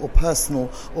geopolitical or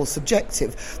personal or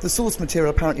subjective. The source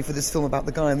material, apparently, for this film about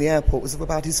the guy in the airport was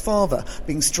about his father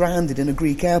being stranded in a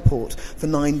Greek airport for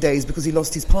 9 days because he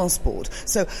lost his passport.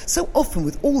 So often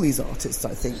with all these artists,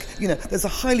 I think, you know, there's a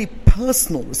highly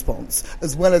personal response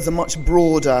as well as a much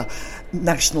broader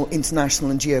national,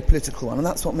 international and geopolitical one, and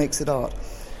that's what makes it art.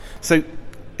 So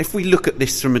if we look at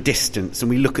this from a distance and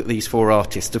we look at these four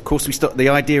artists, of course the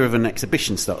idea of an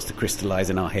exhibition starts to crystallise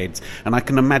in our heads, and I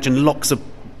can imagine lots of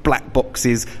black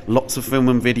boxes, lots of film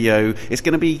and video. It's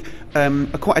going to be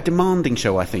quite a demanding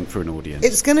show, I think, for an audience.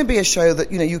 It's going to be a show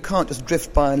that, you know, you can't just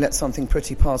drift by and let something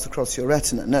pretty pass across your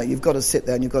retina. No, you've got to sit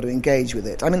there and you've got to engage with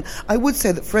it. I mean, I would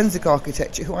say that Forensic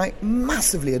Architecture, who I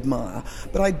massively admire,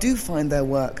 but I do find their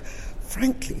work,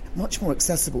 frankly, much more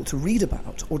accessible to read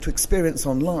about or to experience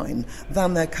online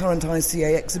than their current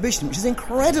ICA exhibition, which is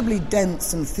incredibly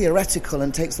dense and theoretical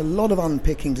and takes a lot of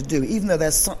unpicking to do, even though they're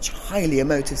such highly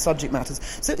emotive subject matters.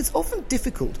 So it's often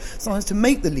difficult sometimes to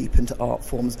make the leap into art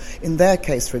forms. In their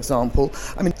case, for example,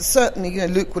 I mean, certainly, you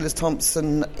know, Luke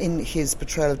Willis-Thompson, in his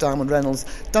portrayal of Diamond Reynolds,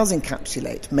 does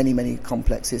encapsulate many, many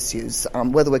complex issues.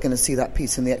 Whether we're going to see that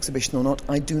piece in the exhibition or not,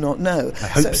 I do not know. I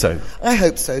hope so. I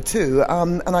hope so too.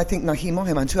 And I think Naeem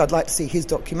Hyman too, I'd like to see his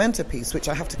Documenta piece, which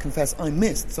I have to confess I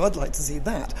missed, so I'd like to see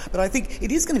that. But I think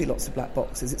it is going to be lots of black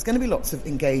boxes, it's going to be lots of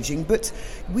engaging, but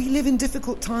we live in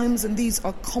difficult times and these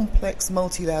are complex,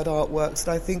 multi-layered artworks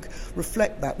that I think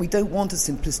reflect that. We don't want a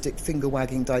simplistic,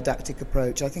 finger-wagging, didactic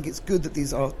approach. I think it's good that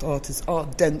these artists are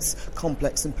dense,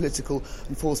 complex and political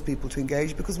and force people to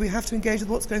engage, because we have to engage with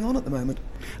what's going on at the moment.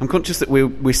 I'm conscious that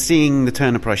we're seeing the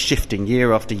Turner Prize shifting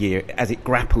year after year as it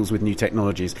grapples with new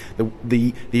technologies.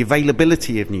 The availability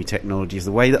of new technologies,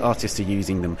 the way that artists are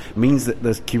using them, means that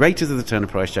the curators of the Turner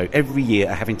Prize show every year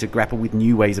are having to grapple with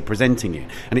new ways of presenting it.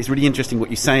 And it's really interesting what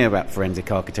you say about Forensic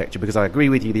Architecture, because I agree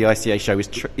with you, the ICA show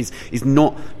is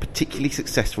not particularly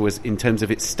successful in terms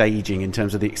of its staging, in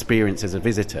terms of the experience as a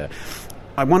visitor.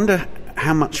 I wonder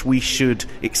how much we should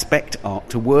expect art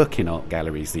to work in art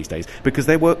galleries these days, because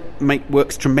their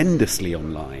works tremendously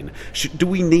online. Do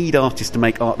we need artists to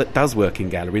make art that does work in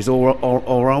galleries, or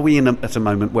are we at a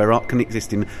moment where art can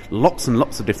exist in lots and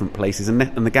lots of different places and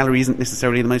the gallery isn't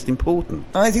necessarily the most important?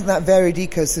 I think that varied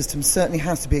ecosystem certainly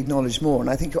has to be acknowledged more, and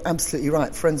I think you're absolutely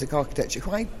right. Forensic Architecture,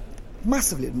 who I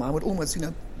massively admire, would almost,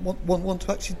 want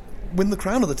to actually win the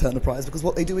crown of the Turner Prize because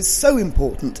what they do is so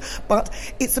important. But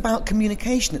it's about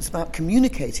communication. It's about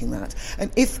communicating that.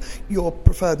 And if your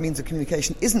preferred means of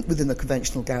communication isn't within a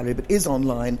conventional gallery but is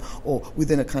online or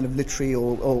within a kind of literary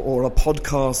or a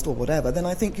podcast or whatever, then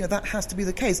I think that has to be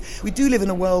the case. We do live in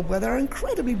a world where there are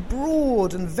incredibly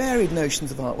broad and varied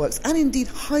notions of artworks and indeed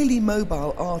highly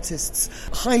mobile artists,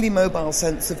 highly mobile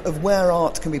sense of where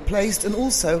art can be placed and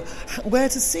also where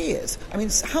to see it. I mean,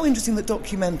 it's how interesting that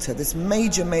Documenta, this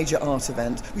major art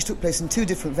event, which took place in 2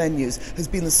 different venues, has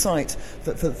been the site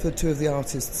for 2 of the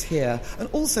artists here. And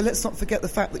also, let's not forget the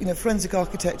fact that, Forensic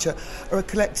Architecture are a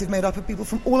collective made up of people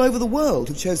from all over the world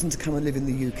who've chosen to come and live in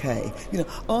the UK.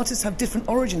 Artists have different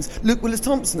origins. Luke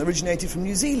Willis-Thompson originated from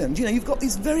New Zealand. You've got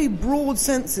these very broad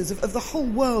senses of the whole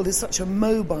world is such a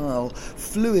mobile,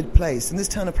 fluid place. And this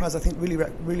Turner Prize, I think,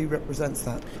 really represents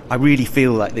that. I really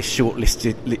feel like this short list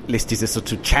is a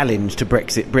sort of challenge to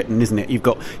Brexit Britain, isn't it?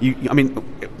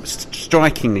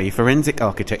 Strikingly, Forensic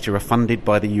Architecture are funded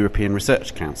by the European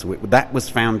Research Council. That was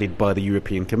founded by the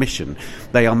European Commission.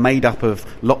 They are made up of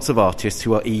lots of artists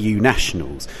who are EU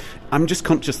nationals. I'm just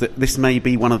conscious that this may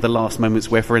be one of the last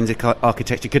moments where Forensic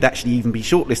Architecture could actually even be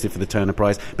shortlisted for the Turner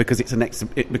Prize because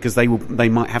because they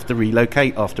might have to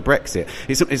relocate after Brexit.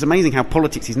 It's amazing how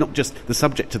politics is not just the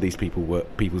subject of these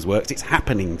people's works; it's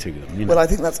happening to them. Well, I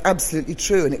think that's absolutely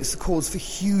true, and it's a cause for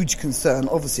huge concern,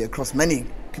 obviously across many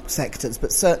sectors,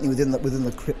 but certainly within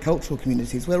the cultural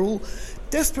communities. We're all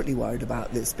desperately worried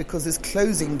about this because this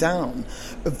closing down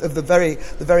of the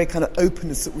very kind of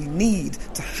openness that we need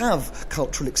to have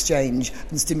cultural exchange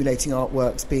and stimulating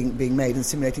artworks being made and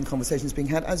stimulating conversations being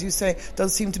had, as you say,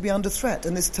 does seem to be under threat.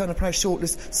 And this Turner Prize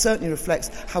shortlist certainly reflects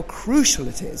how crucial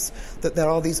it is that there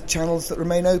are these channels that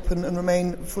remain open and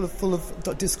remain full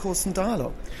of discourse and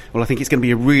dialogue. Well, I think it's going to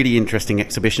be a really interesting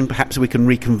exhibition. Perhaps we can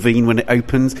reconvene when it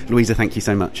opens. Louisa, thank you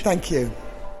so much. Thank you.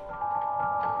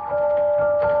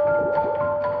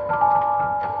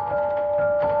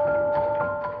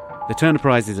 The Turner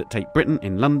Prize is at Tate Britain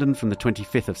in London from the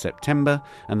 25th of September,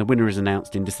 and the winner is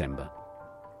announced in December.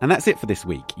 And that's it for this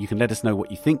week. You can let us know what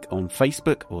you think on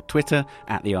Facebook or Twitter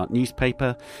at The Art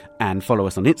Newspaper, and follow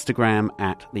us on Instagram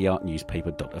at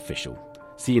theartnewspaper.official.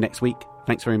 See you next week.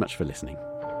 Thanks very much for listening.